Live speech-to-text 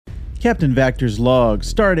Captain Vactor's log,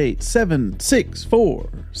 stardate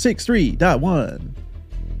 76463.1.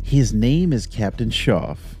 His name is Captain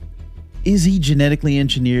Shoff. Is he genetically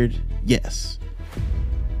engineered? Yes.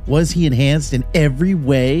 Was he enhanced in every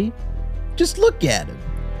way? Just look at him.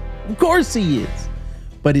 Of course he is.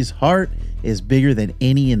 But his heart is bigger than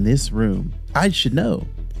any in this room. I should know.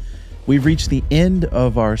 We've reached the end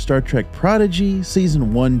of our Star Trek Prodigy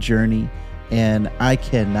Season 1 journey, and I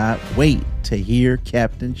cannot wait to hear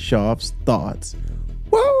Captain Shoff's thoughts.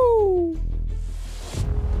 Woo!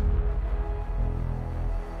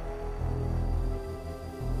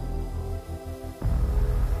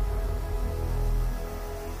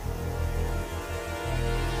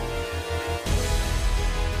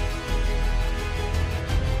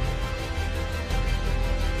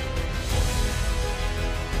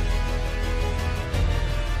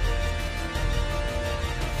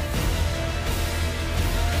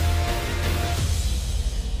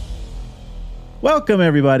 Welcome,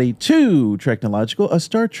 everybody, to Technological, a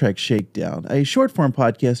Star Trek Shakedown, a short-form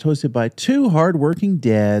podcast hosted by two hard-working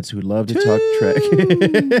dads who love to talk Trek.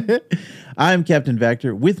 I'm Captain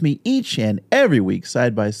Vactor. With me each and every week,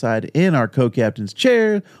 side by side in our co-captain's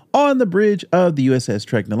chair on the bridge of the USS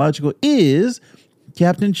Technological is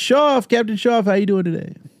Captain Shoff. Captain Shoff, how you doing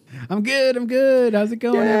today? I'm good. How's it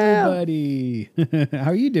going, everybody? How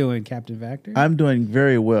are you doing, Captain Vactor? I'm doing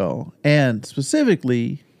very well. And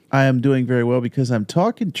specifically, I am doing very well because I'm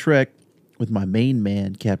talking Trek with my main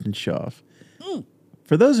man, Captain Shoff.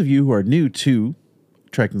 For those of you who are new to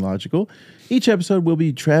Technological, each episode will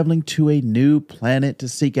be traveling to a new planet to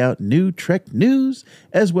seek out new Trek news,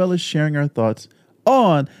 as well as sharing our thoughts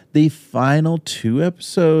on the final two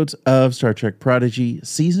episodes of Star Trek Prodigy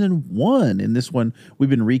Season 1. In this one, we've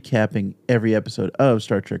been recapping every episode of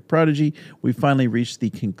Star Trek Prodigy. We finally reached the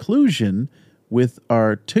conclusion with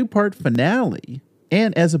our two-part finale.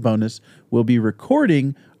 And as a bonus, we'll be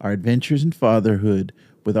recording our Adventures in Fatherhood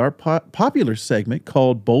with our popular segment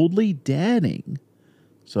called Boldly Dadding.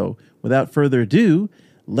 So without further ado,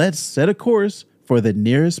 let's set a course for the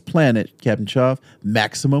nearest planet, Captain Shoff,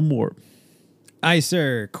 maximum warp. Aye,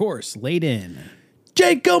 sir. Course laid in.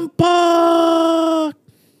 Jacob Park!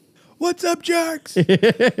 What's up, Jarks?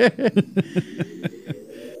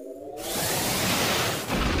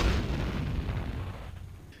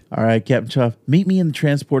 All right, Captain Shoff, meet me in the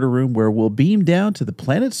transporter room where we'll beam down to the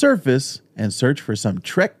planet's surface and search for some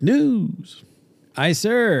Trek news. Aye,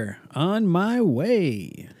 sir. On my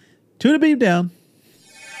way. To the beam down.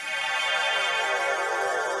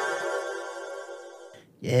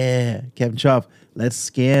 Yeah, Captain Shoff, let's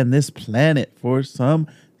scan this planet for some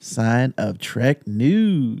sign of Trek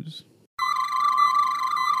news.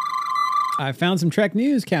 I found some Trek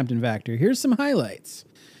news, Captain Vactor. Here's some highlights.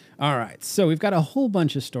 All right, so we've got a whole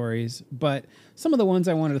bunch of stories, but some of the ones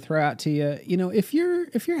I wanted to throw out to you, if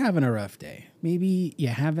you're having a rough day, maybe you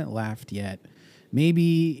haven't laughed yet,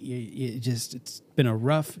 maybe it's been a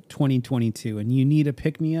rough 2022 and you need a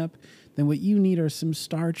pick-me-up, then what you need are some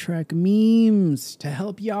Star Trek memes to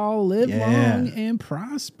help y'all live long and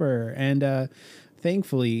prosper. And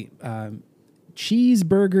thankfully,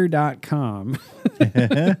 cheeseburger.com,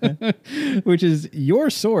 which is your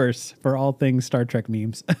source for all things Star Trek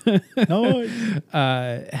memes,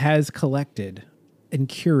 has collected and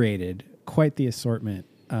curated quite the assortment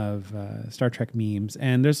of Star Trek memes.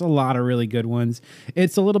 And there's a lot of really good ones.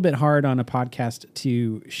 It's a little bit hard on a podcast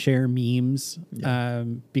to share memes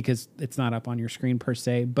because it's not up on your screen per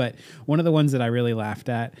se. But one of the ones that I really laughed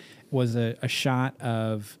at was a shot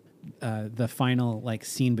of the final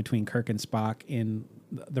scene between Kirk and Spock in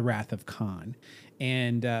The Wrath of Khan,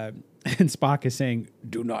 and Spock is saying,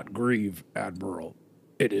 "Do not grieve, Admiral.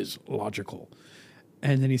 It is logical."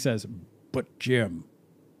 And then he says, "But Jim,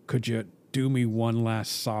 could you do me one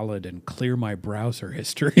last solid and clear my browser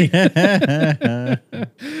history?" And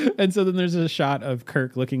so then there's a shot of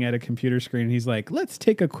Kirk looking at a computer screen, and he's like, "Let's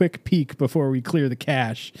take a quick peek before we clear the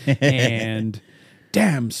cache." And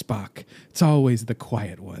damn, Spock, it's always the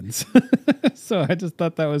quiet ones. So I just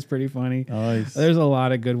thought that was pretty funny. Nice. There's a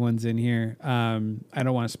lot of good ones in here. I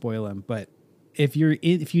don't want to spoil them, but if you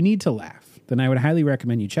need to laugh, then I would highly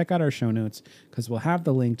recommend you check out our show notes because we'll have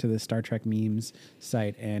the link to the Star Trek memes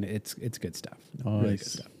site, and it's good stuff. Nice. Really good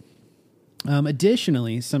stuff.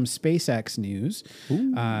 Additionally, some SpaceX news.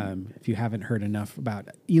 If you haven't heard enough about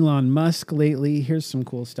Elon Musk lately, here's some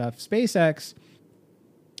cool stuff. SpaceX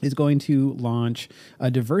is going to launch a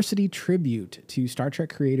diversity tribute to Star Trek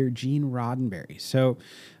creator Gene Roddenberry. So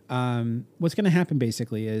what's going to happen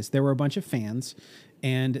basically is there were a bunch of fans,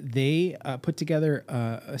 and they put together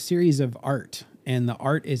a series of art, and the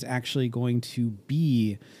art is actually going to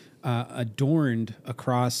be adorned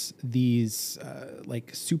across these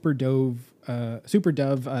like Super Dove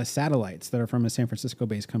satellites that are from a San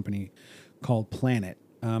Francisco-based company called Planet,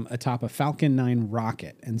 atop a Falcon 9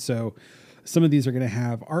 rocket. And so some of these are going to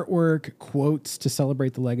have artwork, quotes to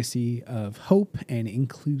celebrate the legacy of hope and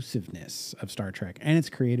inclusiveness of Star Trek and its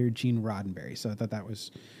creator, Gene Roddenberry. So I thought that was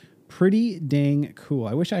pretty dang cool.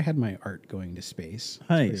 I wish I had my art going to space. It's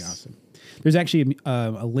Nice. pretty awesome. There's actually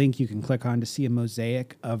a link you can click on to see a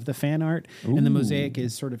mosaic of the fan art. Ooh. And the mosaic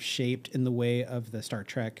is sort of shaped in the way of the Star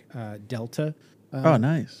Trek Delta Oh,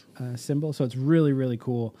 nice. symbol. So it's really, really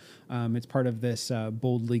cool. It's part of this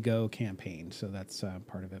Boldly Go campaign. So that's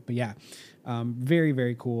part of it. But yeah, very,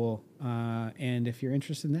 very cool. And if you're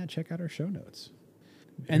interested in that, check out our show notes.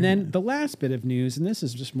 And then the last bit of news, and this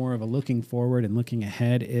is just more of a looking forward and looking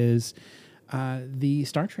ahead, is the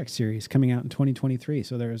Star Trek series coming out in 2023.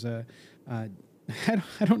 So there's I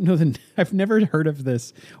don't know I've never heard of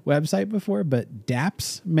this website before, but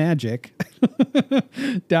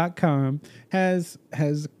dapsmagic.com has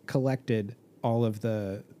collected all of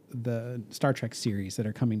the Star Trek series that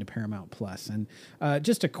are coming to Paramount Plus. And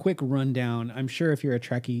just a quick rundown. I'm sure if you're a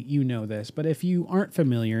Trekkie, you know this, but if you aren't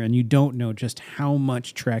familiar and you don't know just how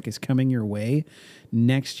much Trek is coming your way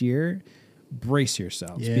next year, brace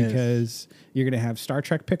yourselves, because you're going to have Star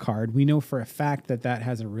Trek Picard. We know for a fact that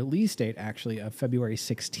has a release date actually of February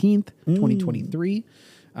 16th, 2023.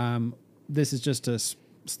 This is just to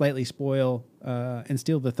slightly spoil and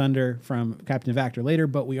steal the thunder from Captain Vactor later,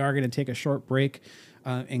 but we are going to take a short break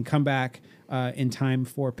and come back in time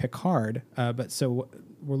for Picard. So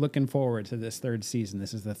we're looking forward to this third season.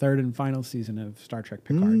 This is the third and final season of Star Trek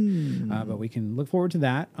Picard. But we can look forward to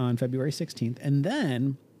that on February 16th. And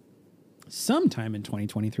then sometime in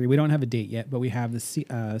 2023, we don't have a date yet, but we have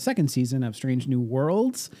the second season of Strange New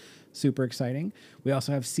Worlds. Super exciting. We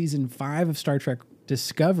also have season 5 of Star Trek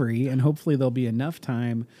Discovery, and hopefully there'll be enough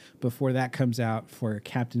time before that comes out for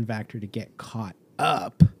Captain Vactor to get caught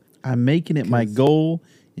up. I'm making it my goal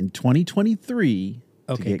in 2023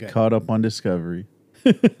 to get caught up on Discovery.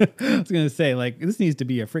 I was going to say, like, this needs to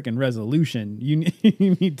be a freaking resolution. You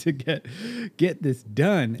need to get this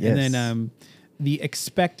done. Yes. And then the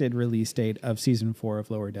expected release date of season 4 of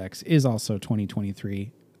Lower Decks is also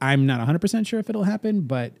 2023. I'm not 100% sure if it'll happen,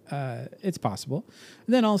 but it's possible.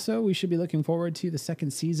 And then also, we should be looking forward to the second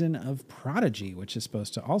season of Prodigy, which is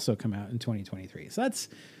supposed to also come out in 2023. So that's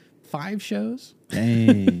 5 shows.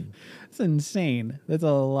 Dang. That's insane. That's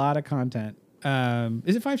a lot of content.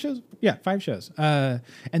 Is it 5 shows? Yeah, 5 shows. And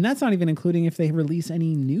that's not even including if they release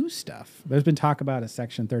any new stuff. There's been talk about a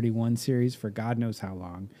Section 31 series for God knows how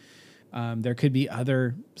long. There could be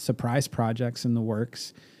other surprise projects in the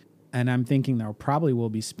works. And I'm thinking there probably will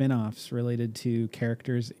be spin-offs related to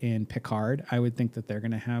characters in Picard. I would think that they're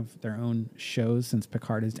going to have their own shows since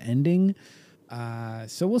Picard is ending.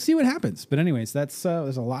 So we'll see what happens. But anyways, there's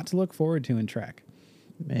a lot to look forward to in Trek.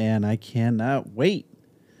 Man, I cannot wait.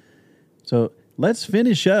 So let's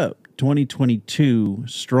finish up 2022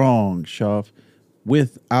 strong, Shoff,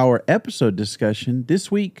 with our episode discussion. This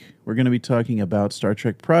week, we're going to be talking about Star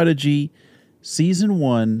Trek Prodigy, Season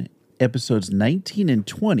 1, Episodes 19 and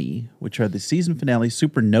 20, which are the season finale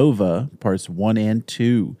Supernova, Parts 1 and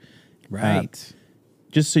 2. Right.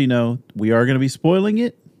 Just so you know, we are going to be spoiling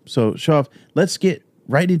it. So, Shoff, let's get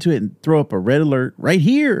right into it and throw up a red alert right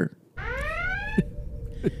here.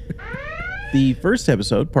 The first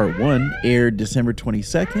episode, Part 1, aired December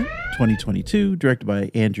 22nd, 2022, directed by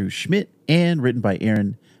Andrew Schmidt and written by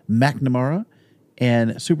Aaron McNamara.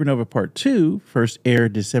 And Supernova Part 2 first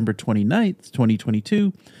aired December 29th,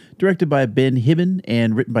 2022, directed by Ben Hibben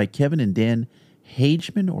and written by Kevin and Dan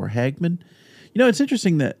Hagman. You know, it's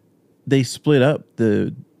interesting that they split up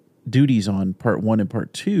the duties on Part 1 and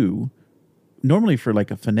Part 2. Normally for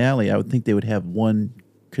like a finale, I would think they would have one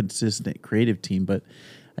consistent creative team, but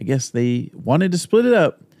I guess they wanted to split it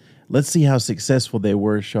up. Let's see how successful they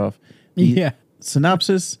were, Shoff.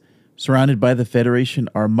 Synopsis: surrounded by the Federation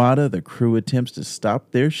Armada, the crew attempts to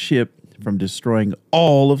stop their ship from destroying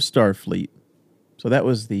all of Starfleet. So that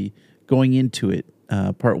was the going into it,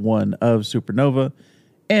 Part 1 of Supernova.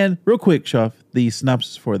 And real quick, Shoff, the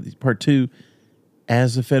synopsis for the Part 2: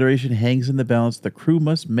 as the Federation hangs in the balance, the crew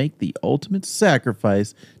must make the ultimate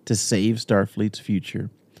sacrifice to save Starfleet's future.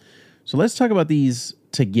 So let's talk about these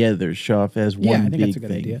together, Shoff, as one big that's a good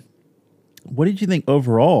thing. idea. What did you think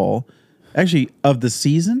overall, actually, of the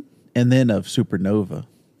season and then of Supernova?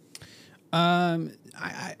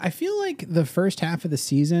 I feel like the first half of the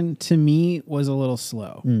season, to me, was a little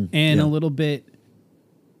slow and a little bit,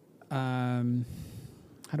 how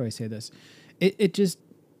do I say this? It just,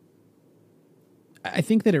 I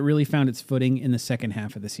think that it really found its footing in the second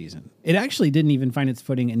half of the season. It actually didn't even find its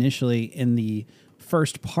footing initially in the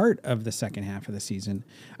first part of the second half of the season.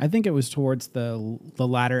 I think it was towards the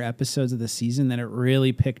latter episodes of the season that it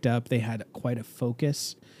really picked up. They had quite a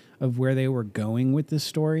focus of where they were going with this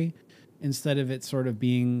story, instead of it sort of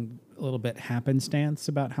being a little bit happenstance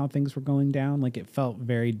about how things were going down. Like, it felt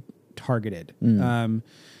very targeted.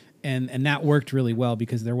 And that worked really well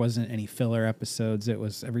because there wasn't any filler episodes. It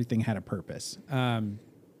was, everything had a purpose. And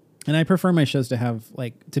I prefer my shows to have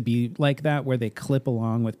to be like that, where they clip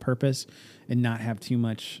along with purpose and not have too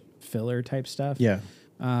much filler type stuff. Yeah.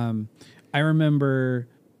 I remember,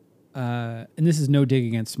 and this is no dig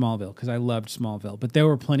against Smallville, because I loved Smallville, but there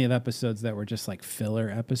were plenty of episodes that were just like filler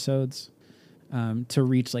episodes to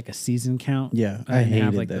reach like a season count. Yeah, I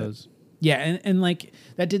hated like that. those. Yeah, and like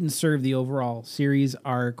that didn't serve the overall series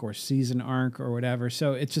arc or season arc or whatever.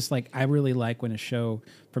 So it's just like, I really like when a show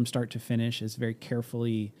from start to finish is very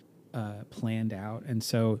carefully planned out. And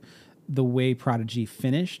so the way Prodigy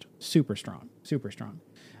finished, super strong.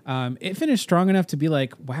 It finished strong enough to be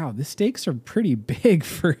like, wow, the stakes are pretty big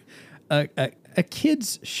for a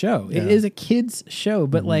kid's show. Yeah. It is a kid's show,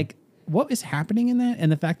 but like, what is happening in that?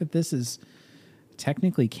 And the fact that this is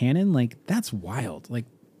technically canon, like, that's wild. Like,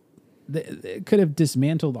 it could have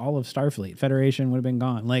dismantled all of Starfleet. Federation would have been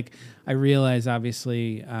gone. Like, I realize,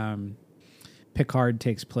 obviously, Picard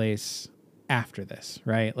takes place after this,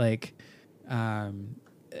 right? Like,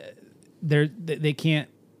 they can't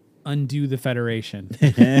undo the Federation,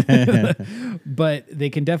 but they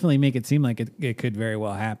can definitely make it seem like it could very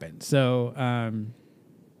well happen. So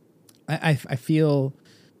I feel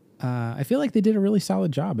like they did a really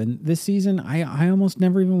solid job. And this season, I almost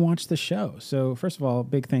never even watched the show. So first of all,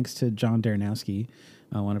 big thanks to John Darnowski,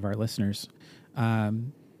 one of our listeners,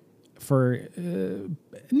 for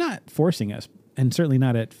not forcing us, and certainly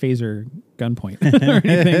not at phaser gunpoint or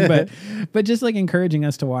anything, but just like encouraging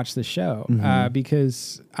us to watch the show,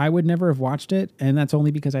 because I would never have watched it. And that's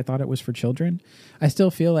only because I thought it was for children. I still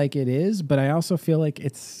feel like it is, but I also feel like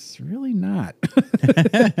it's really not.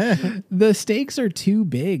 The stakes are too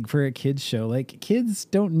big for a kid's show. Like, kids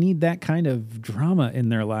don't need that kind of drama in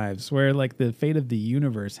their lives where like the fate of the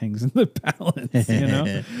universe hangs in the balance, you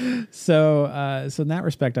know? So in that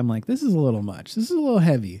respect, I'm like, this is a little much. This is a little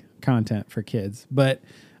heavy content for kids, but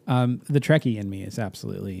the Trekkie in me is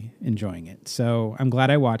absolutely enjoying it. So I'm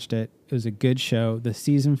glad I watched it. It was a good show. The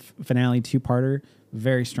season finale 2-parter,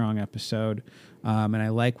 very strong episode. And I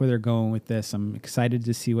like where they're going with this. I'm excited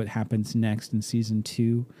to see what happens next in season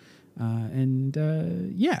 2.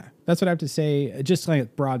 Yeah, that's what I have to say. Just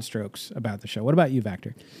like broad strokes about the show. What about you,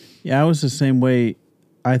 Vactor? Yeah, I was the same way.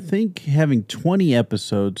 I think having 20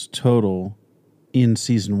 episodes total in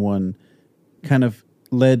season 1 kind of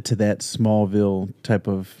led to that Smallville type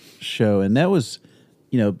of show. And that was,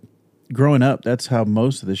 growing up, that's how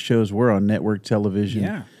most of the shows were on network television.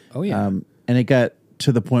 Yeah. Oh, yeah. And it got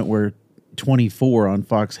to the point where 24 on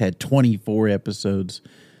Fox had 24 episodes,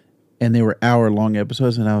 and they were hour-long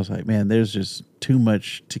episodes. And I was like, man, there's just too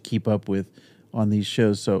much to keep up with on these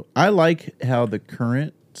shows. So I like how the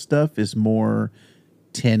current stuff is more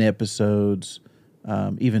 10 episodes,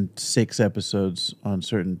 even 6 episodes on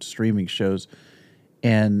certain streaming shows.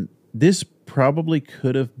 And this probably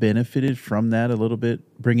could have benefited from that a little bit,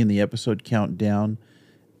 bringing the episode count down.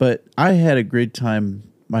 But I had a great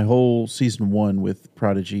time my whole season 1 with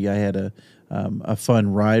Prodigy. I had a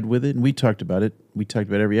fun ride with it, and we talked about it. We talked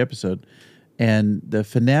about every episode. And the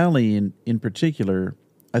finale in particular,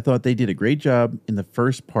 I thought they did a great job in the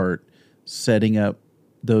first part setting up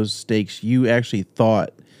those stakes. You actually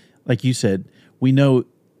thought, like you said, we know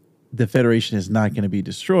the Federation is not going to be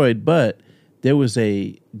destroyed, but there was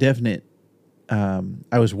a definite,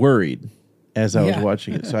 I was worried as I was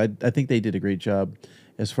watching it. So I think they did a great job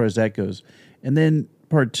as far as that goes. And then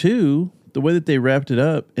part 2, the way that they wrapped it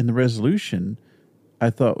up and the resolution,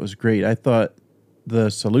 I thought was great. I thought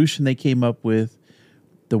the solution they came up with,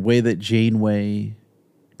 the way that Janeway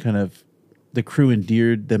kind of, the crew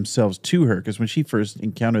endeared themselves to her, because when she first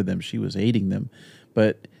encountered them, she was hating them.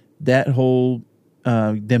 But that whole,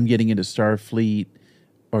 them getting into Starfleet,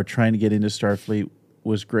 or trying to get into Starfleet,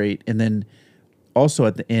 was great. And then also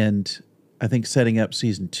at the end, I think setting up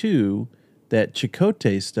season 2, that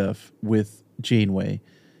Chakotay stuff with Janeway.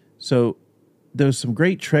 So there was some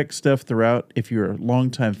great Trek stuff throughout. If you're a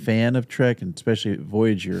longtime fan of Trek, and especially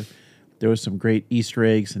Voyager, there was some great Easter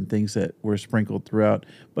eggs and things that were sprinkled throughout,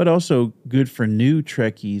 but also good for new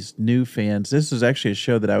Trekkies, new fans. This is actually a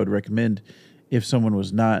show that I would recommend if someone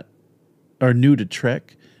was not, or new to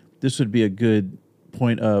Trek. This would be a good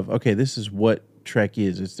point of, okay, this is what Trek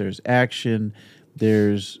is. There's action,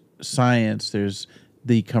 there's science, there's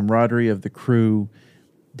the camaraderie of the crew,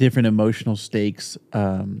 different emotional stakes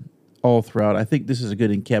all throughout. I think this is a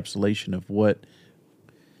good encapsulation of what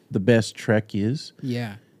the best Trek is.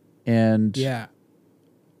 Yeah. And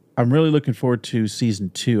I'm really looking forward to season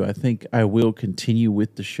 2. I think I will continue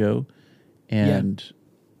with the show. And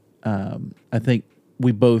I think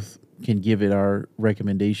we both can give it our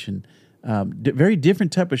recommendation. Very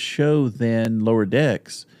different type of show than Lower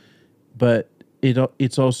Decks, but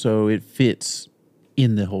it fits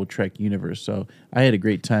in the whole Trek universe. So I had a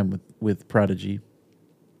great time with Prodigy.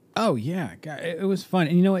 Oh yeah, God, it was fun,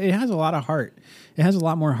 and it has a lot of heart. It has a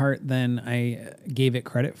lot more heart than I gave it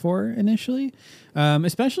credit for initially,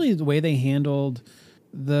 especially the way they handled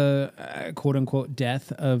the quote unquote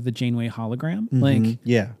death of the Janeway hologram. Mm-hmm. Like,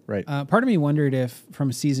 yeah, right. Part of me wondered if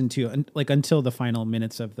from season 2, like until the final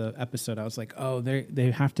minutes of the episode, I was like, oh,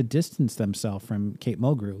 they have to distance themselves from Kate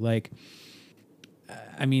Mulgrew. Like,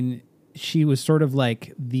 I mean, she was sort of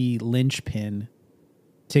like the linchpin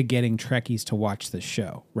to getting Trekkies to watch the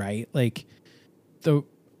show, right? Like,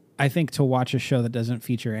 I think to watch a show that doesn't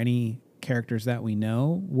feature any characters that we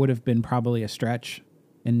know would have been probably a stretch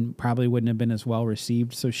and probably wouldn't have been as well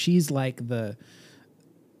received. So she's like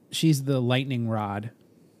she's the lightning rod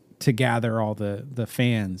to gather all the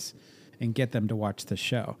fans and get them to watch the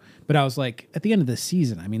show. But I was like, at the end of the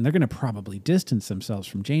season, I mean, they're going to probably distance themselves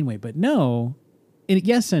from Janeway, but no,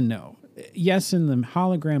 yes and no. Yes in the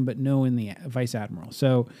hologram, but no in the Vice Admiral.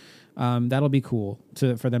 So that'll be cool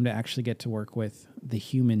for them to actually get to work with the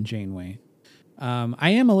human Janeway. I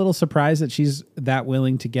am a little surprised that she's that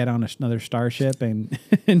willing to get on another starship and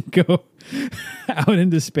go out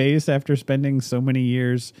into space after spending so many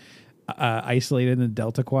years isolated in the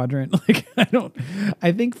Delta Quadrant. Like,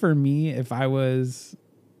 I think for me, if I was,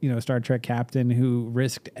 a Star Trek captain who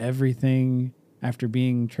risked everything after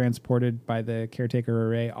being transported by the caretaker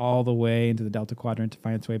array all the way into the Delta Quadrant to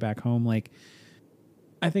find its way back home, like,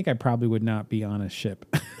 I think I probably would not be on a ship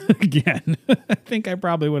again. I think I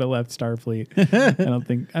probably would have left Starfleet. I don't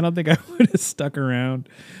think I would have stuck around.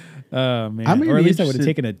 Man. Or at least I would have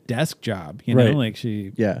taken a desk job, right. Like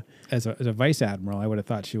she, as a vice admiral, I would have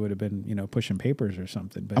thought she would have been, pushing papers or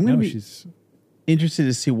something. But she's interested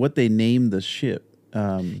to see what they named the ship.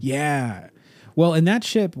 Yeah. Well, and that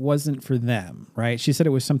ship wasn't for them, right? She said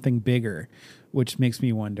it was something bigger, which makes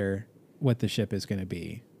me wonder what the ship is going to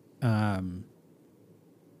be.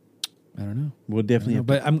 I don't know. We'll definitely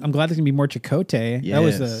but I'm glad there's going to be more Chakotay.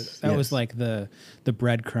 Yes, that was like the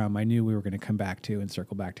breadcrumb I knew we were going to come back to and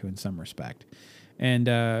circle back to in some respect. And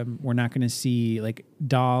we're not going to see, like,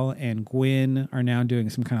 Dahl and Gwyn are now doing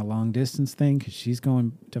some kind of long distance thing because she's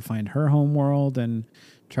going to find her home world and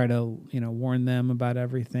try to, warn them about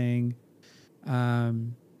everything. That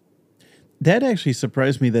actually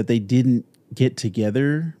surprised me that they didn't get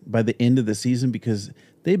together by the end of the season, because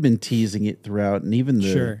they've been teasing it throughout, and even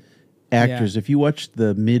the actors. If you watch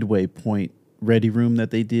the midway point ready room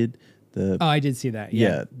that they did, I did see that.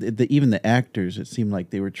 Even the actors, it seemed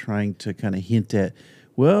like they were trying to kind of hint at,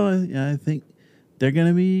 well, I think they're going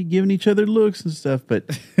to be giving each other looks and stuff.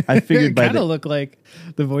 But I figured kind of looked like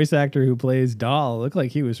the voice actor who plays Dahl looked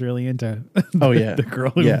like he was really into the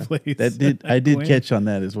girl who plays. I did catch on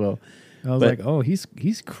that as well. I was like, oh,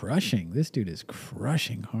 he's crushing. This dude is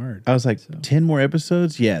crushing hard. I was like, 10 more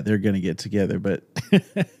episodes? Yeah, they're going to get together, but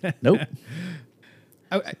nope.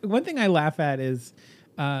 One thing I laugh at is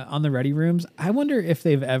on the Ready Rooms, I wonder if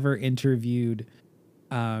they've ever interviewed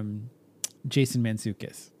Jason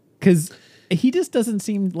Mantzoukas, because he just doesn't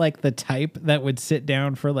seem like the type that would sit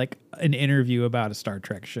down for like an interview about a Star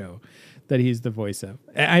Trek show that he's the voice of.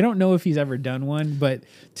 I don't know if he's ever done one, but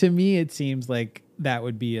to me, it seems like that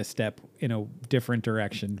would be a step in a different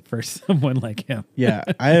direction for someone like him. Yeah,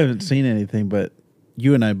 I haven't seen anything, but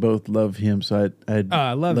you and I both love him, so I'd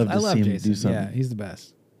love to see him Jason. do something. Yeah, he's the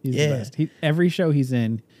best. He's the best. Every show he's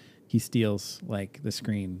in, he steals like the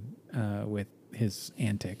screen with his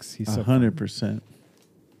antics. He's so 100%.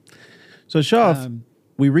 So, Shoff,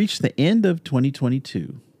 we reached the end of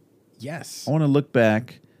 2022. Yes. I want to look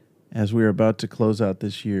back as we're about to close out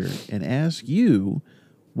this year and ask you,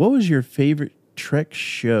 what was your favorite Trek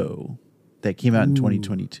show that came out in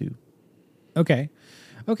 2022? Okay.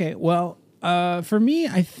 Well, for me,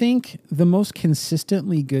 I think the most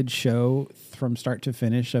consistently good show from start to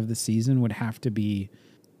finish of the season would have to be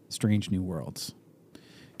Strange New Worlds.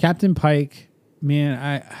 Captain Pike,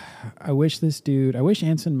 man, I wish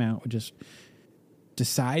Anson Mount would just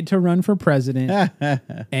decide to run for president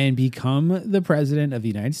and become the president of the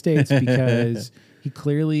United States, because he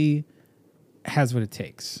clearly has what it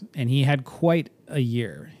takes. And he had quite a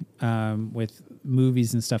year with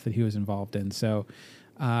movies and stuff that he was involved in. So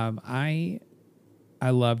I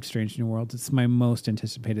loved Strange New Worlds. It's my most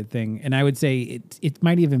anticipated thing, and I would say it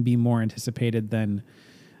might even be more anticipated than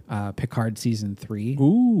Picard season 3.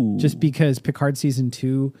 Ooh. Just because Picard season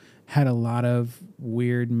 2 had a lot of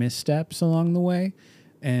weird missteps along the way,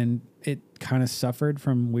 and it kind of suffered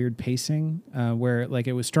from weird pacing, where like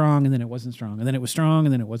it was strong and then it wasn't strong, and then it was strong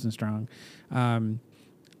and then it wasn't strong.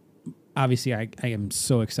 Obviously, I am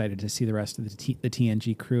so excited to see the rest of the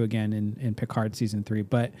TNG crew again in Picard season 3,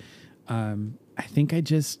 but I think I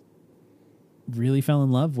just really fell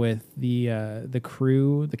in love with the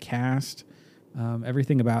crew, the cast.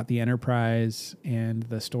 Everything about the Enterprise and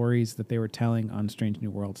the stories that they were telling on Strange New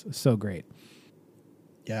Worlds. So great.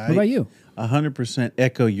 Yeah. What about you? 100%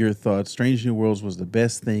 echo your thoughts. Strange New Worlds was the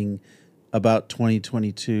best thing about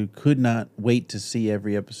 2022. Could not wait to see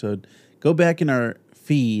every episode. Go back in our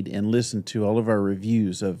feed and listen to all of our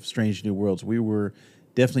reviews of Strange New Worlds. We were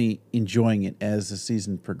definitely enjoying it as the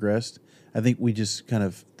season progressed. I think we just kind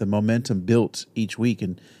of, the momentum built each week,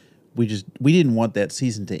 and we didn't want that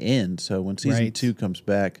season to end. So when season 2 comes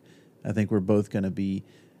back, I think we're both going to be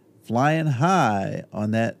flying high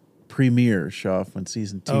on that premiere, Shoff, when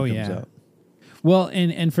season 2 comes out. Well,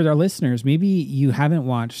 and for our listeners, maybe you haven't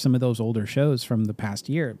watched some of those older shows from the past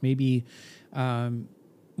year. Maybe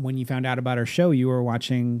when you found out about our show, you were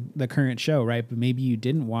watching the current show, right? But maybe you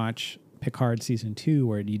didn't watch Picard season 2,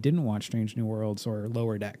 or you didn't watch Strange New Worlds or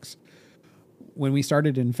Lower Decks. When we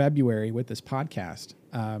started in February with this podcast,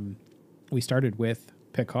 we started with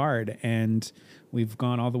Picard, and we've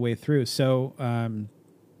gone all the way through. So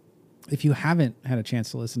if you haven't had a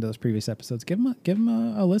chance to listen to those previous episodes, give them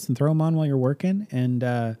a listen. Throw them on while you're working, and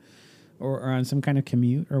or on some kind of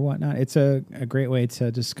commute or whatnot. It's a great way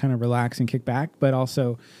to just kind of relax and kick back, but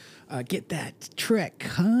also get that Trek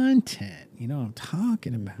content. You know what I'm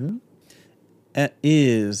talking about. Mm-hmm. That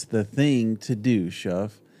is the thing to do,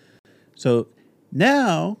 Shuff. So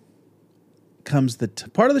now comes the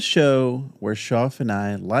part of the show where Shuff and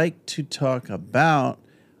I like to talk about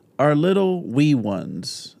our little wee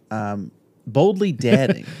ones, boldly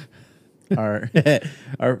dadding. our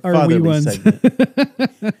fatherly wee ones. segment.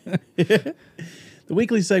 The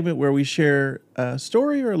weekly segment where we share a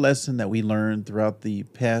story or a lesson that we learned throughout the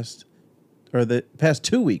past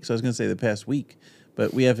 2 weeks. I was going to say the past week,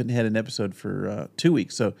 but we haven't had an episode for 2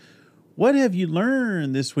 weeks. So what have you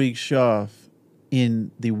learned this week, Shuff,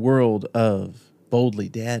 in the world of boldly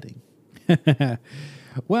dadding?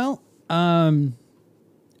 Well,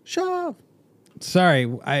 Shuff. Sorry,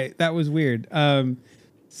 that was weird.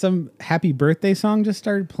 Some happy birthday song just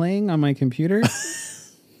started playing on my computer.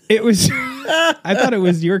 It was, I thought it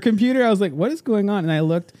was your computer. I was like, what is going on? And I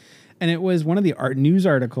looked, and it was one of the news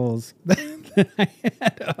articles that I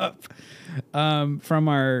had up from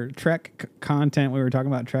our Trek content. We were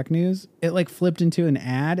talking about Trek news. It like flipped into an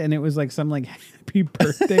ad, and it was like some like happy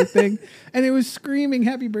birthday thing. And it was screaming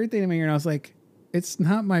happy birthday to me. And I was like, it's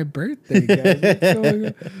not my birthday, guys. What's going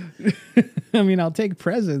on? I mean, I'll take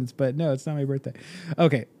presents, but no, it's not my birthday.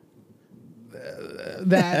 Okay.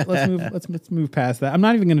 Let's move past that. I'm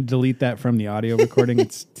not even going to delete that from the audio recording.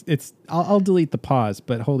 I'll delete the pause,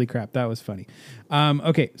 but holy crap, that was funny.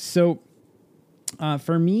 Okay. So,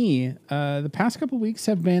 for me, the past couple of weeks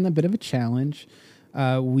have been a bit of a challenge.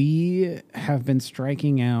 We have been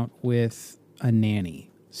striking out with a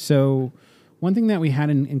nanny. So one thing that we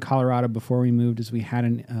had in Colorado before we moved is we had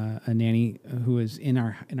a nanny who was in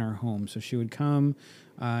our home. So she would come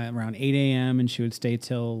around 8 a.m. and she would stay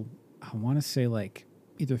till, I want to say like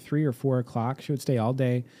either 3 or 4 o'clock. She would stay all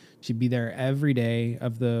day. She'd be there every day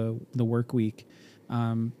of the work week.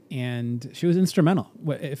 And she was instrumental.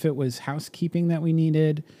 If it was housekeeping that we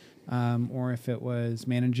needed, or if it was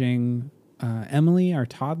managing Emily, our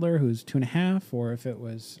toddler, who's 2.5, or if it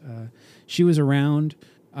was, she was around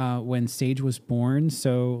when Sage was born.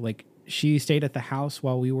 So like she stayed at the house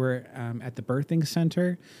while we were at the birthing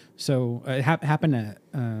center. So it happened at,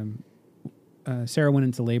 Sarah went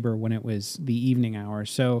into labor when it was the evening hour.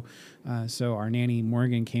 So our nanny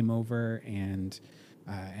Morgan came over and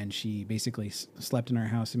she basically slept in our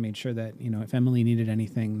house and made sure that, you know, if Emily needed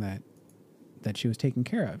anything that she was taken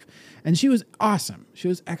care of. And she was awesome. She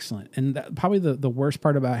was excellent. And probably the worst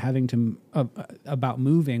part about about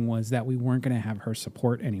moving was that we weren't going to have her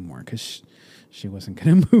support anymore because she wasn't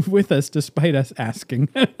going to move with us despite us asking.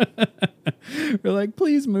 We're like,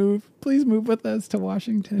 please move with us to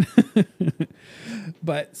Washington.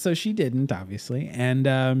 But so she didn't, obviously.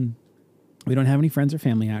 And we don't have any friends or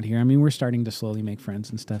family out here. I mean, we're starting to slowly make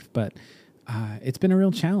friends and stuff, but it's been a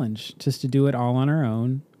real challenge just to do it all on our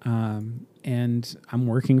own. And I'm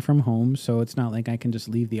working from home, so it's not like I can just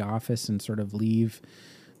leave the office and sort of leave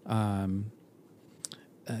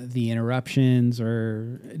the interruptions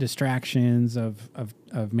or distractions of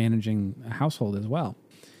managing a household as well.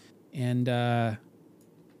 And,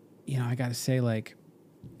 you know, I got to say, like,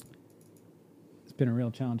 it's been a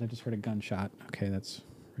real challenge. I just heard a gunshot. Okay, that's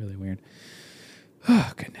really weird.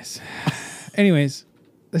 Oh, goodness. Anyways,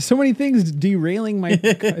 there's so many things derailing my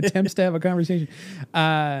attempts to have a conversation.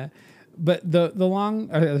 But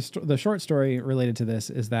the short story related to this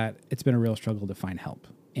is that it's been a real struggle to find help.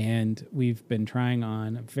 And we've been trying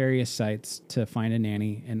on various sites to find a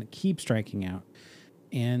nanny and keep striking out.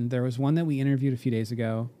 And there was one that we interviewed a few days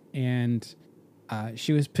ago, and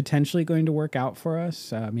she was potentially going to work out for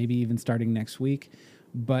us, maybe even starting next week.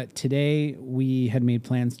 But today we had made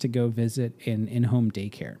plans to go visit an in-home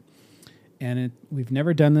daycare. And we've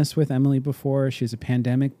never done this with Emily before. She's a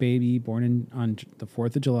pandemic baby born on the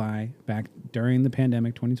 4th of July, back during the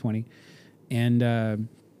pandemic, 2020. And,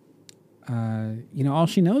 you know, all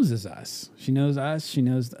she knows is us. She knows us. She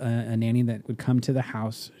knows a nanny that would come to the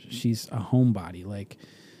house. She's a homebody. Like,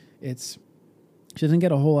 she doesn't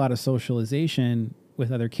get a whole lot of socialization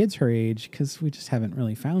with other kids her age because we just haven't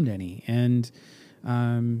really found any. And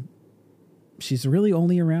she's really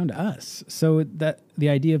only around us. So that the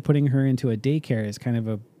idea of putting her into a daycare is kind of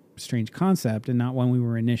a strange concept and not one we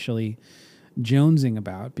were initially jonesing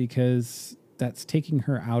about, because that's taking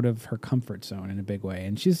her out of her comfort zone in a big way.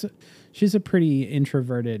 And she's a pretty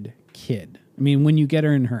introverted kid. I mean, when you get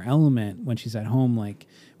her in her element, when she's at home, like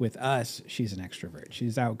with us, she's an extrovert.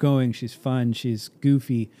 She's outgoing, she's fun, she's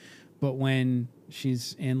goofy. But when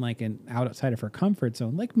she's in like an outside of her comfort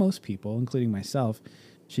zone, like most people, including myself,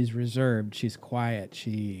 she's reserved, she's quiet,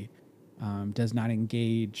 she does not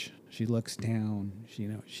engage, she looks down,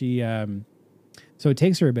 so it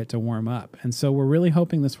takes her a bit to warm up. And so we're really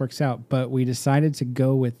hoping this works out, but we decided to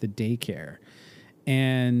go with the daycare.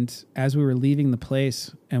 And as we were leaving the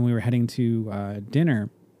place and we were heading to dinner,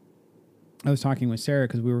 I was talking with Sarah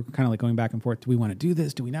because we were kind of like going back and forth. Do we want to do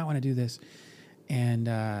this? Do we not want to do this? And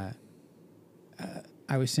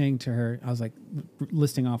I was saying to her, I was like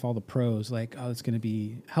listing off all the pros, like, oh, it's going to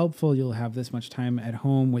be helpful. You'll have this much time at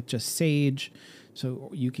home with just Sage,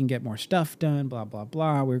 so you can get more stuff done, blah, blah,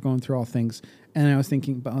 blah. We were going through all things. And I was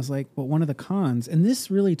thinking, but I was like, but one of the cons, and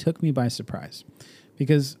this really took me by surprise,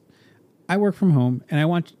 because I work from home and I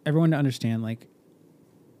want everyone to understand, like,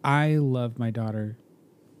 I love my daughter,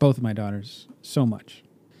 both of my daughters, so much.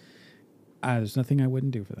 There's nothing I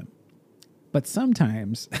wouldn't do for them. But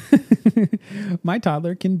sometimes my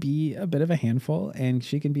toddler can be a bit of a handful, and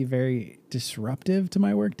she can be very disruptive to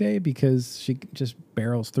my workday because she just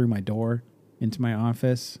barrels through my door into my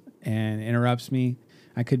office and interrupts me.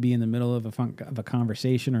 I could be in the middle of a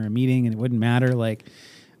conversation or a meeting and it wouldn't matter. Like,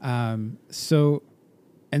 and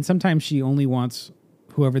sometimes she only wants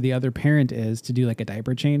whoever the other parent is to do like a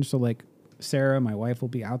diaper change. So like Sarah, my wife, will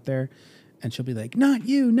be out there and she'll be like, not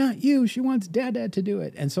you, not you. She wants dad to do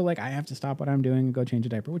it. And so like I have to stop what I'm doing and go change a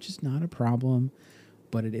diaper, which is not a problem,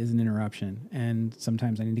 but it is an interruption. And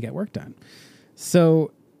sometimes I need to get work done.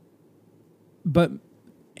 So, but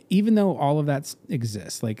even though all of that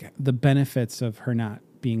exists, like the benefits of her not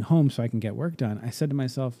being home so I can get work done, I said to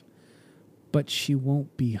myself, but she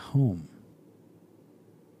won't be home.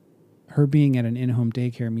 Her being at an in-home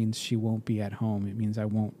daycare means she won't be at home. It means I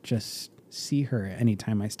won't just see her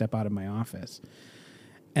anytime I step out of my office.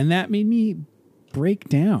 And that made me break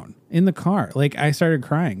down in the car. Like I started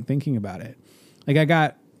crying thinking about it. Like I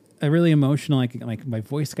got really emotional, like my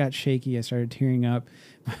voice got shaky. I started tearing up.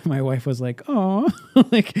 My wife was like, "Oh,"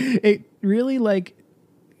 like it really like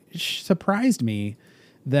surprised me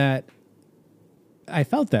that I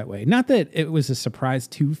felt that way. Not that it was a surprise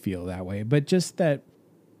to feel that way, but just that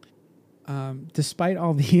despite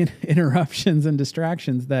all the interruptions and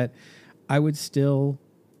distractions, that I would still,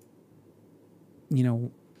 you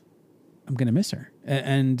know, I'm going to miss her.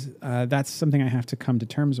 And that's something I have to come to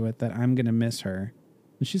terms with, that I'm going to miss her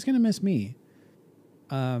and she's going to miss me.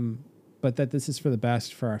 But that this is for the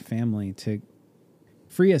best for our family, to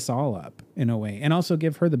free us all up in a way, and also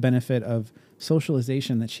give her the benefit of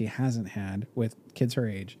socialization that she hasn't had with kids her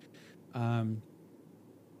age.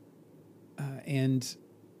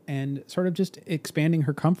 And sort of just expanding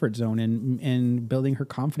her comfort zone and building her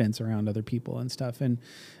confidence around other people and stuff. And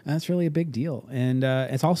that's really a big deal. And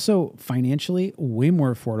it's also financially way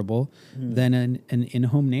more affordable than an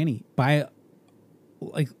in-home nanny. By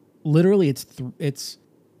like literally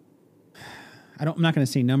I'm not going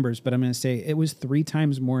to say numbers, but I'm going to say it was 3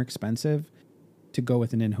 times more expensive to go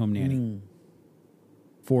with an in-home nanny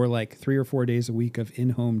for like 3 or 4 days a week of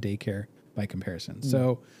in-home daycare by comparison.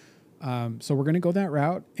 So we're going to go that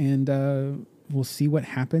route, and we'll see what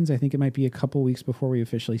happens. I think it might be a couple weeks before we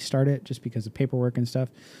officially start it, just because of paperwork and stuff.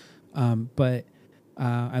 But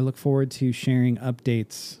I look forward to sharing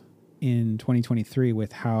updates in 2023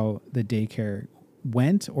 with how the daycare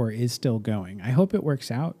went or is still going. I hope it works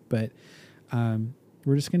out, but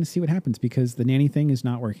we're just going to see what happens, because the nanny thing is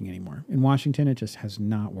not working anymore. In Washington, it just has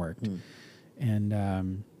not worked.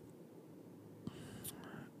 And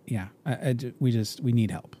we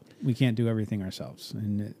need help. We can't do everything ourselves.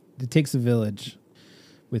 And it takes a village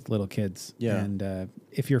with little kids. Yeah. And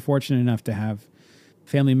if you're fortunate enough to have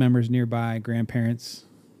family members nearby, grandparents,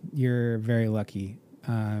 you're very lucky.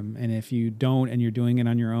 And if you don't, and you're doing it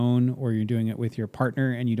on your own, or you're doing it with your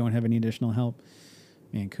partner and you don't have any additional help,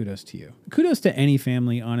 man, kudos to you. Kudos to any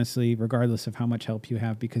family, honestly, regardless of how much help you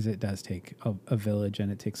have, because it does take a village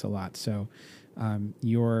and it takes a lot. So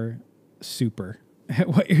you're super at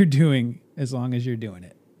what you're doing, as long as you're doing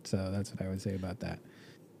it. So that's what I would say about that.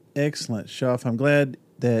 Excellent, Shoff. I'm glad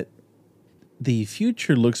that the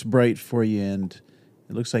future looks bright for you, and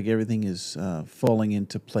it looks like everything is falling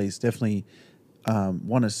into place. Definitely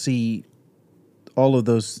want to see all of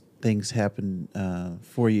those things happen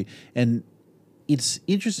for you. And it's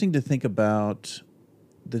interesting to think about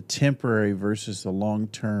the temporary versus the long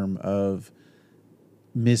term of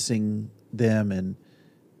missing them, and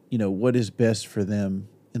what is best for them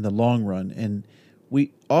in the long run. And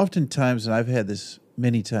we oftentimes, and I've had this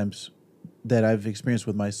many times that I've experienced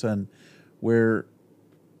with my son, where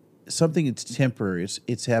something is temporary.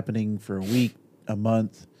 It's happening for a week, a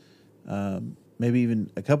month, maybe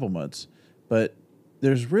even a couple months, but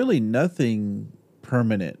there's really nothing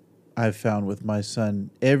permanent. I've found with my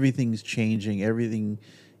son, everything's changing, everything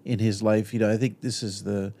in his life. I think this is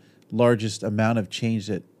the largest amount of change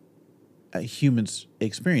that humans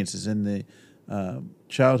experiences in the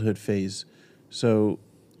childhood phase. So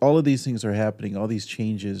all of these things are happening, all these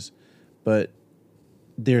changes, but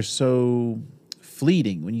they're so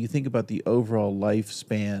fleeting. When you think about the overall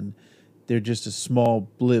lifespan, they're just a small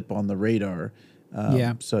blip on the radar.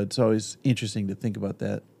 So it's always interesting to think about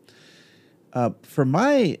that. For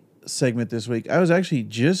my segment this week, I was actually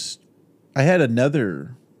I had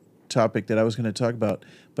another topic that I was going to talk about,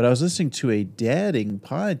 but I was listening to a dadding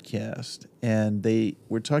podcast, and they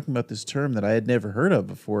were talking about this term that I had never heard of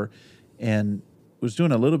before, and was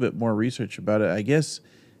doing a little bit more research about it. I guess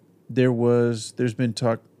there's been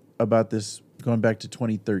talk about this going back to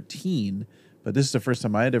 2013, but this is the first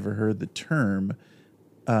time I had ever heard the term,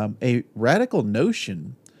 a radical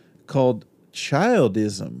notion called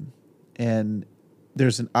childism. And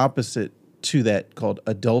there's an opposite to that called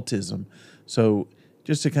adultism. So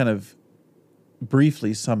just to kind of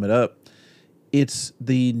briefly sum it up, it's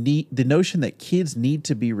the notion that kids need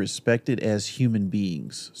to be respected as human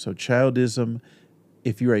beings. So childism,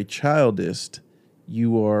 if you're a childist,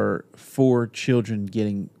 you are for children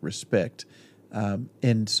getting respect.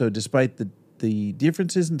 And so despite the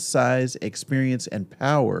differences in size, experience, and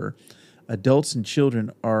power, adults and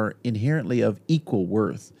children are inherently of equal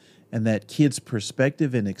worth, and that kids'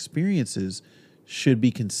 perspective and experiences should be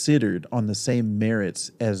considered on the same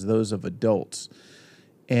merits as those of adults.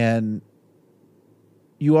 And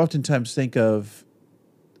you oftentimes think of,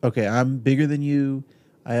 okay, I'm bigger than you,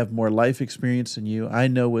 I have more life experience than you, I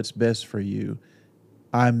know what's best for you,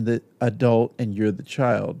 I'm the adult and you're the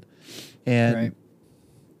child. And right.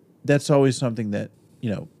 That's always something that,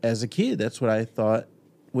 as a kid, that's what I thought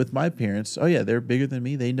with my parents. Oh yeah, they're bigger than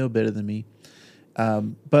me, they know better than me.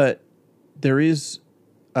 But there is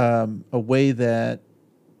a way that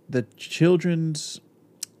the children's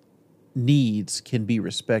needs can be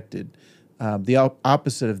respected. The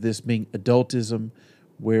opposite of this being adultism,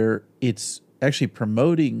 where it's actually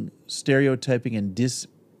promoting stereotyping and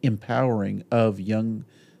disempowering of young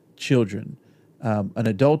children. An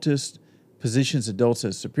adultist positions adults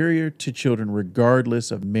as superior to children regardless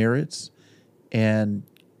of merits, and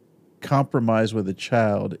compromise with a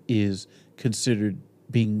child is considered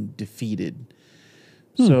being defeated.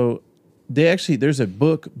 So there's a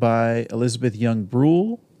book by Elizabeth Young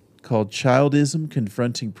Brule called Childism,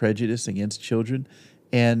 Confronting Prejudice Against Children.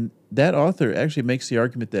 And that author actually makes the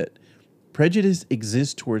argument that prejudice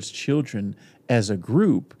exists towards children as a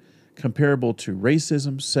group comparable to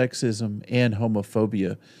racism, sexism, and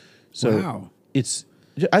homophobia. So wow.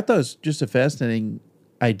 I thought it was just a fascinating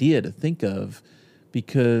idea to think of,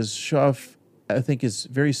 because Shoff, I think, is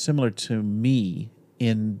very similar to me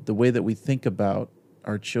in the way that we think about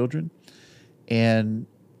our children. And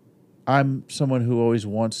I'm someone who always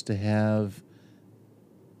wants to have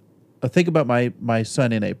think about my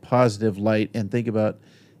son in a positive light, and think about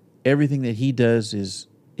everything that he does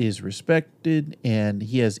is respected, and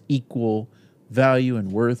he has equal value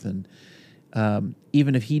and worth. And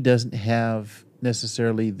even if he doesn't have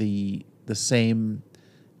necessarily the same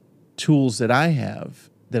tools that I have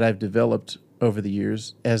that I've developed over the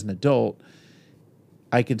years as an adult,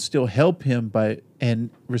 I can still help him and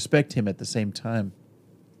respect him at the same time.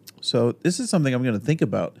 So this is something I'm going to think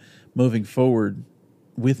about moving forward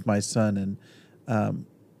with my son, and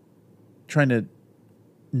trying to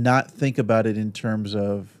not think about it in terms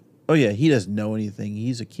of, oh yeah, he doesn't know anything,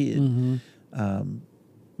 he's a kid.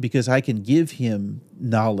 Because I can give him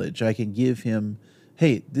knowledge. I can give him,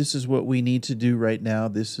 hey, this is what we need to do right now.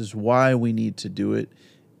 This is why we need to do it.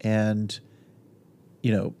 And,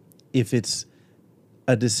 if it's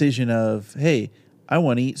a decision of, hey, I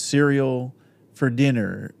want to eat cereal for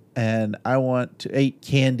dinner and I want to eat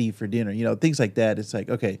candy for dinner, things like that. It's like,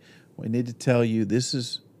 okay, we need to tell you this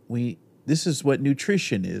is what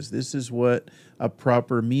nutrition is. This is what a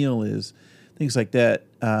proper meal is, things like that.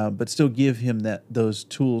 But still give him those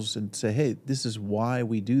tools and say, hey, this is why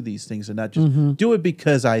we do these things, and not just do it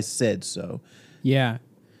because I said so. Yeah.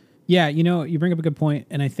 Yeah. You bring up a good point.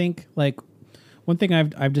 And I think one thing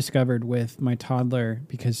I've discovered with my toddler,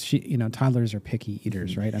 because toddlers are picky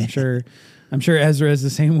eaters, right? I'm sure Ezra is the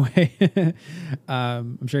same way.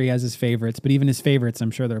 I'm sure he has his favorites, but even his favorites,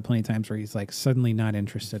 I'm sure there are plenty of times where he's suddenly not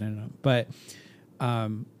interested in them. But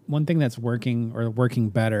one thing that's working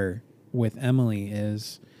better with Emily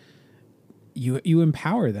is you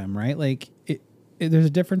empower them, right? There's a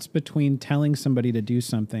difference between telling somebody to do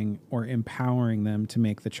something or empowering them to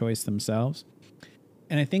make the choice themselves.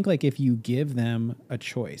 And I think if you give them a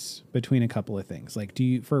choice between a couple of things,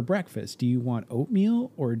 for breakfast, do you want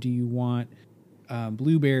oatmeal or do you want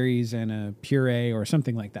blueberries and a puree or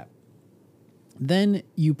something like that? Then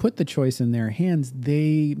you put the choice in their hands.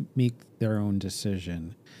 They make their own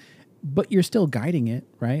decision, but you're still guiding it,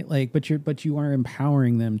 right? But you are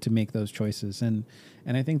empowering them to make those choices. And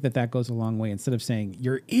I think that goes a long way. Instead of saying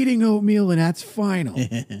you're eating oatmeal and that's final.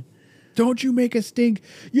 Don't you make a stink.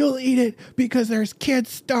 You'll eat it because there's kids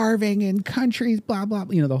starving in countries, blah, blah,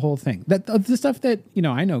 the whole thing. The stuff that,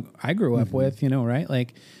 I know I grew up with,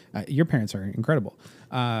 right? Your parents are incredible.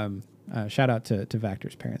 Shout out to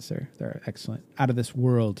Vactor's parents. They're excellent. Out of this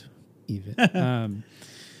world, even.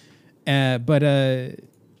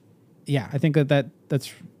 Yeah, I think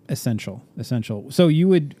that's essential. So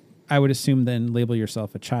I would assume then label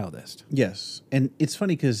yourself a childist. Yes. And it's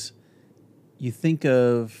funny because you think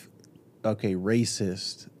of, okay,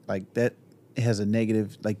 racist, that has a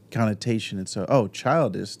negative connotation. And so,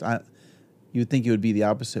 childist, you would think it would be the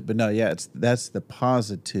opposite, but no, yeah, that's the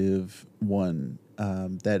positive one.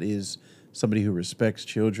 That is somebody who respects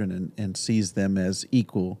children and sees them as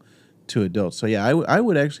equal to adults. So yeah, I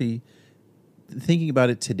would actually, thinking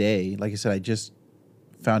about it today, like I said, I just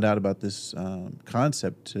found out about this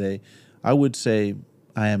concept today. I would say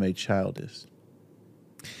I am a childist.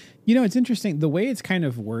 It's interesting the way it's kind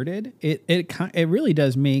of worded. It really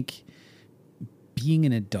does make being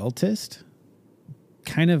an adultist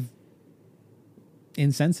kind of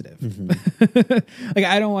insensitive.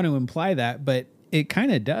 I don't want to imply that, but it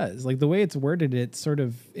kind of does. The way it's worded,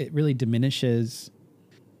 it really diminishes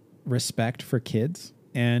respect for kids,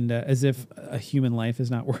 and as if a human life is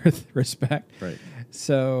not worth respect. Right.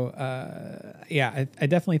 So, yeah, I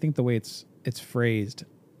definitely think the way it's phrased,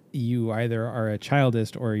 you either are a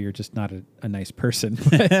childist or you're just not a nice person.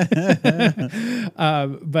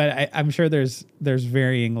 But I'm sure there's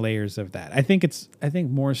varying layers of that. I think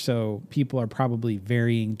more so people are probably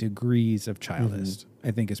varying degrees of childist.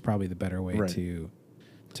 I think is probably the better way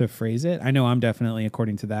to phrase it. I know I'm definitely,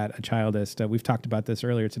 according to that, a childist. We've talked about this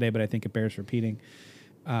earlier today, but I think it bears repeating.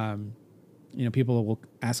 People will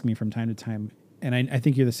ask me from time to time, and I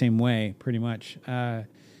think you're the same way, pretty much.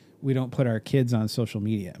 We don't put our kids on social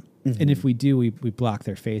media. And if we do, we block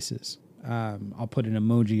their faces. I'll put an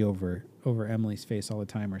emoji over Emily's face all the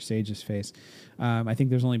time, or Sage's face. I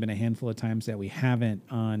think there's only been a handful of times that we haven't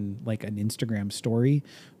on an Instagram story,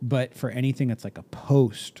 but for anything that's a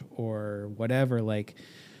post or whatever,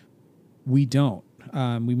 we don't.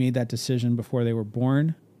 We made that decision before they were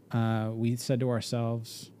born. We said to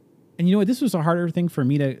ourselves, and this was a harder thing for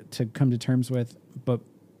me to come to terms with, but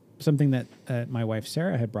something that my wife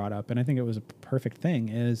Sarah had brought up, and I think it was a perfect thing,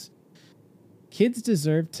 is kids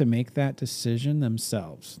deserve to make that decision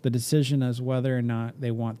themselves. The decision as whether or not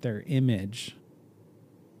they want their image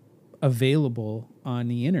available on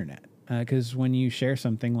the internet. Because when you share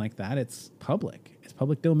something like that, it's public. It's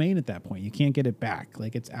public domain at that point. You can't get it back.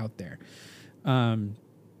 It's out there. And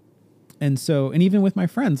even with my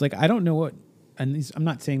friends, I don't know what, and I'm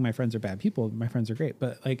not saying my friends are bad people. My friends are great,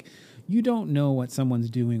 but you don't know what someone's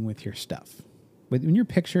doing with your stuff. When your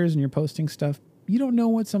pictures and you're posting stuff, You don't know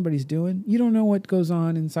what somebody's doing. You don't know what goes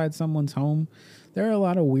on inside someone's home. There are a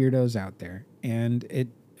lot of weirdos out there, and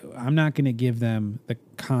I'm not going to give them the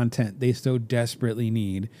content they so desperately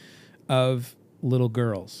need of little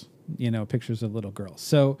girls, pictures of little girls.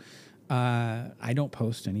 So I don't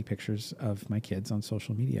post any pictures of my kids on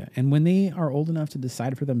social media. And when they are old enough to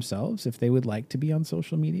decide for themselves if they would like to be on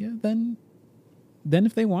social media, then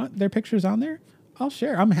if they want their pictures on there, I'll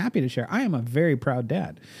share. I'm happy to share. I am a very proud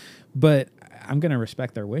dad, but I'm going to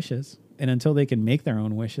respect their wishes. And until they can make their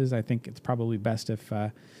own wishes, I think it's probably best if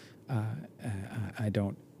I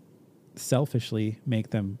don't selfishly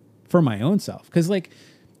make them for my own self. Because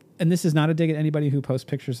and this is not a dig at anybody who posts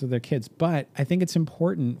pictures of their kids, but I think it's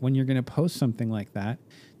important when you're going to post something like that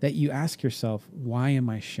you ask yourself, why am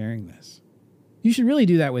I sharing this? You should really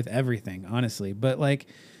do that with everything, honestly. But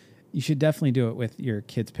you should definitely do it with your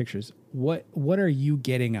kids' pictures. What are you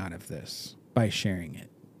getting out of this by sharing it?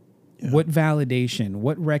 Yeah. What validation,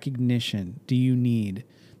 what recognition do you need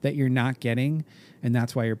that you're not getting? And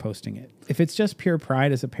that's why you're posting it. If it's just pure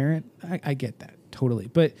pride as a parent, I get that totally.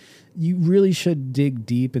 But you really should dig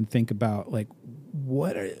deep and think about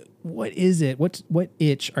what is it? What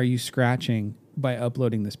itch are you scratching by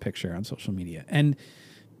uploading this picture on social media? And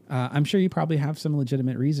I'm sure you probably have some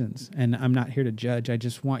legitimate reasons, and I'm not here to judge. I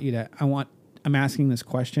just want you to, I'm asking this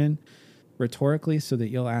question rhetorically so that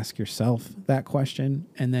you'll ask yourself that question.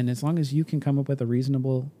 And then as long as you can come up with a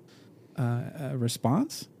reasonable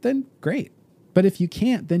response, then great. But if you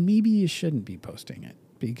can't, then maybe you shouldn't be posting it,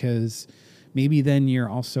 because maybe then you're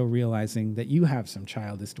also realizing that you have some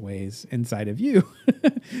childish ways inside of you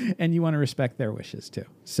and you want to respect their wishes too.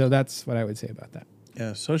 So that's what I would say about that.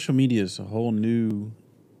 Yeah. Social media is a whole new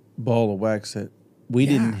ball of wax that we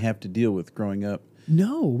didn't have to deal with growing up.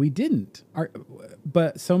 No, we didn't.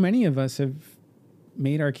 But so many of us have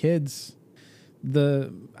made our kids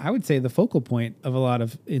I would say the focal point of a lot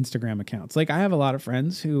of Instagram accounts. I have a lot of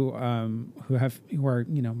friends who are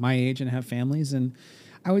my age and have families, and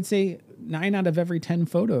I would say 9 out of every 10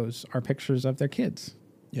 photos are pictures of their kids.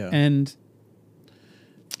 Yeah. And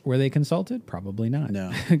were they consulted? Probably not.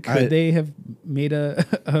 No. Could they have made a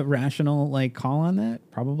rational call on that?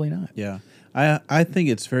 Probably not. Yeah. I think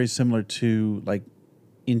it's very similar to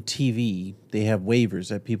in TV, they have waivers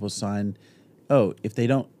that people sign. Oh, if they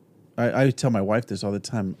don't, I tell my wife this all the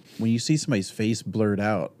time. When you see somebody's face blurred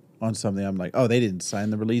out on something, I'm like, oh, they didn't sign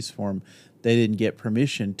the release form. They didn't get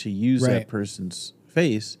permission to use that person's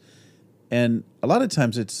face. And a lot of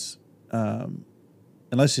times it's,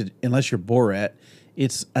 unless you're Borat,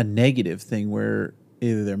 it's a negative thing where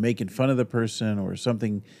either they're making fun of the person or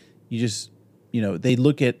something. You just, they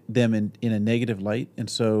look at them in a negative light. And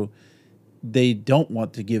so they don't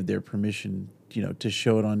want to give their permission, to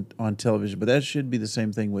show it on television. But that should be the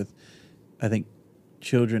same thing with, I think,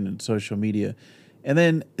 children and social media. And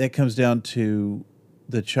then that comes down to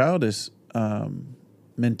the childish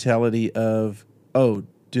mentality of, oh,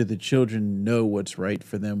 do the children know what's right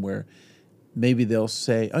for them? Where maybe they'll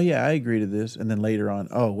say, oh, yeah, I agree to this. And then later on,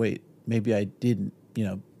 oh, wait, maybe I didn't,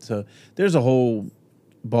 So there's a whole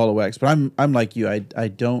ball of wax. But I'm like you. I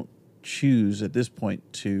don't choose at this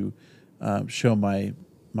point to show my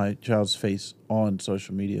child's face on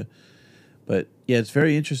social media. But, yeah, it's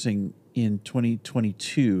very interesting in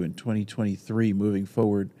 2022 and 2023 moving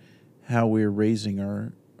forward how we're raising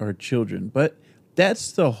our children. But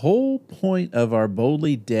that's the whole point of our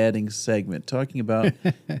Boldly Dadding segment, talking about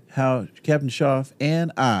how Captain Schaff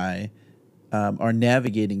and I are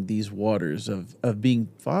navigating these waters of being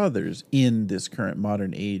fathers in this current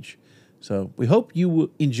modern age. So we hope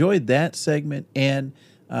you enjoyed that segment and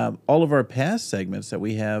all of our past segments that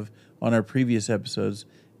we have on our previous episodes.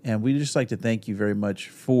 And we'd just like to thank you very much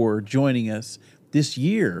for joining us this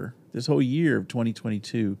whole year of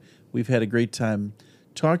 2022. We've had a great time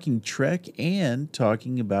talking Trek and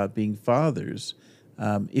talking about being fathers.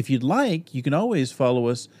 If you'd like, you can always follow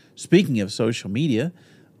us, speaking of social media,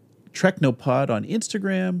 TrekNoPod on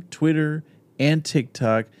Instagram, Twitter, and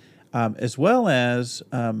TikTok, as well as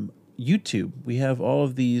YouTube. We have all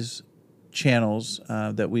of these channels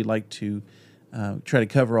that we like to try to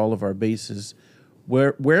cover all of our bases.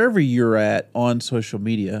 Wherever you're at on social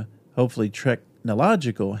media, hopefully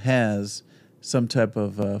Technological has some type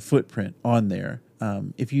of footprint on there.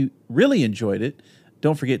 If you really enjoyed it,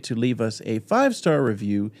 don't forget to leave us a 5-star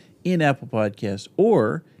review in Apple Podcasts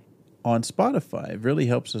or on Spotify. It really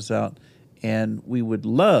helps us out, and we would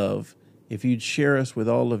love if you'd share us with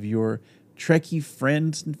all of your Trekkie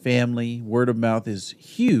friends and family. Word of mouth is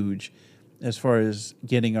huge as far as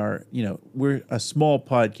getting we're a small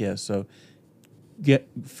podcast, so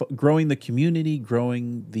growing the community,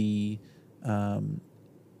 growing the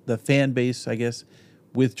the fan base, I guess,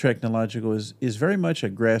 with Technological is very much a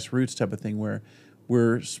grassroots type of thing where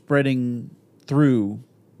we're spreading through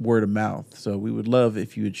word of mouth. So we would love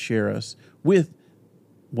if you would share us with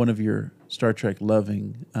one of your Star Trek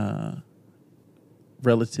loving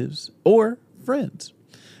relatives or friends.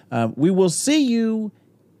 We will see you.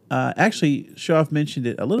 Actually, Shoff mentioned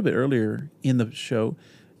it a little bit earlier in the show.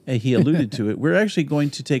 He alluded to it. We're actually going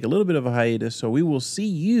to take a little bit of a hiatus, so we will see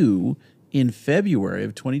you in February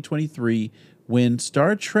of 2023 when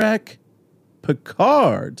Star Trek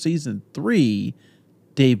Picard Season 3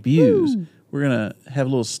 debuts. Woo. We're going to have a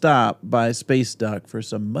little stop by Space Dock for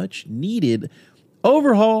some much-needed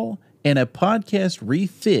overhaul and a podcast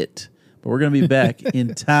refit. But we're going to be back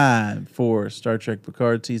in time for Star Trek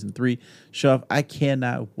Picard Season 3. Shoff, I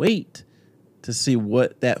cannot wait to see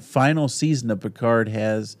what that final season of Picard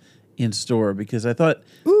has in store, because I thought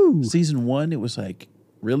Season 1, it was like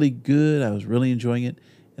really good. I was really enjoying it.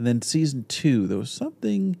 And then Season 2, there was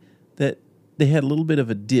something that they had a little bit of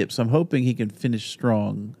a dip. So I'm hoping he can finish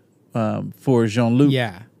strong for Jean-Luc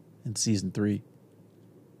in Season 3.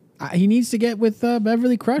 He needs to get with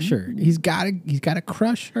Beverly Crusher. He's got to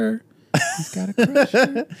crush her. He's got to crush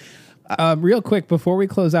her. Real quick before we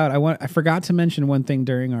close out, I forgot to mention one thing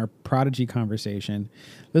during our Prodigy conversation.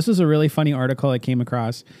 This was a really funny article I came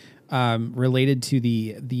across related to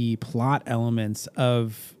the plot elements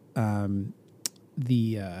of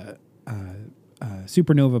the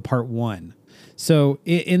Supernova Part 1. So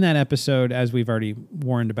in that episode, as we've already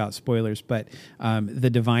warned about spoilers, but the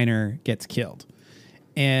diviner gets killed,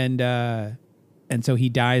 and so he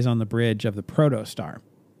dies on the bridge of the protostar.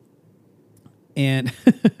 And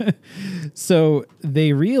so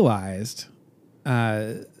they realized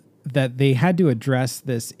that they had to address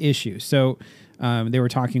this issue. So they were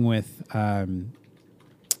talking with Kevin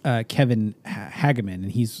Hageman,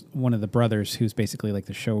 and he's one of the brothers who's basically like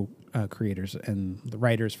the show creators and the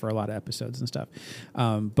writers for a lot of episodes and stuff.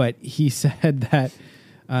 But he said that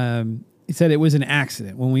it was an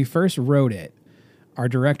accident. When we first wrote it, our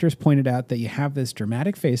directors pointed out that you have this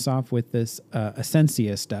dramatic face-off with this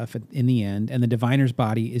Essentia stuff in the end, and the diviner's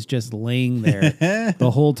body is just laying there the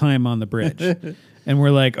whole time on the bridge. And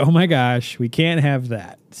we're like, oh my gosh, we can't have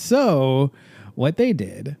that. So what they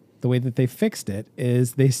did, the way that they fixed it,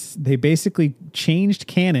 is they basically changed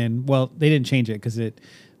canon. Well, they didn't change it because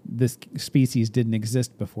this species didn't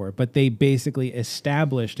exist before, but they basically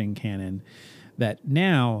established in canon that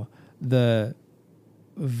now the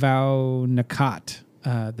Vaunakat,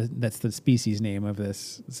 that's the species name of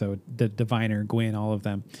this. So the diviner, Gwyn, all of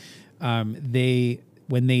them,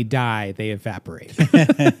 when they die, they evaporate.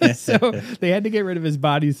 So they had to get rid of his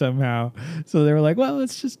body somehow. So they were like, well,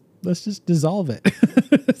 let's just dissolve it.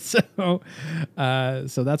 So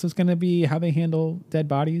that's what's going to be how they handle dead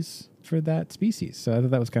bodies for that species. So I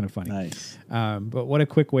thought that was kind of funny. Nice. But what a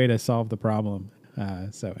quick way to solve the problem.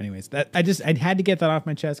 So anyways, I had to get that off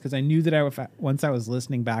my chest because I knew that once I was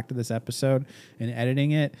listening back to this episode and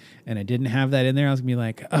editing it and I didn't have that in there, I was gonna be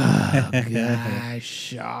like, oh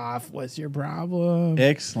gosh, Shoff, what's your problem?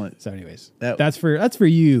 Excellent. So anyways, that's for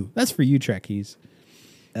you. That's for you, Trekkies.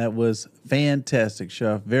 That was fantastic,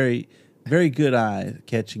 Shoff. Very, very good eye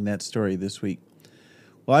catching that story this week.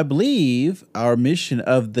 Well, I believe our mission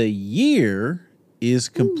of the year is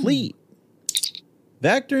complete.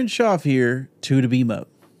 Vactor and Shoff here, to beam up.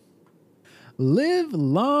 Live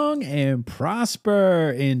long and prosper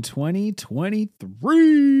in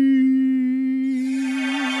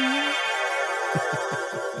 2023.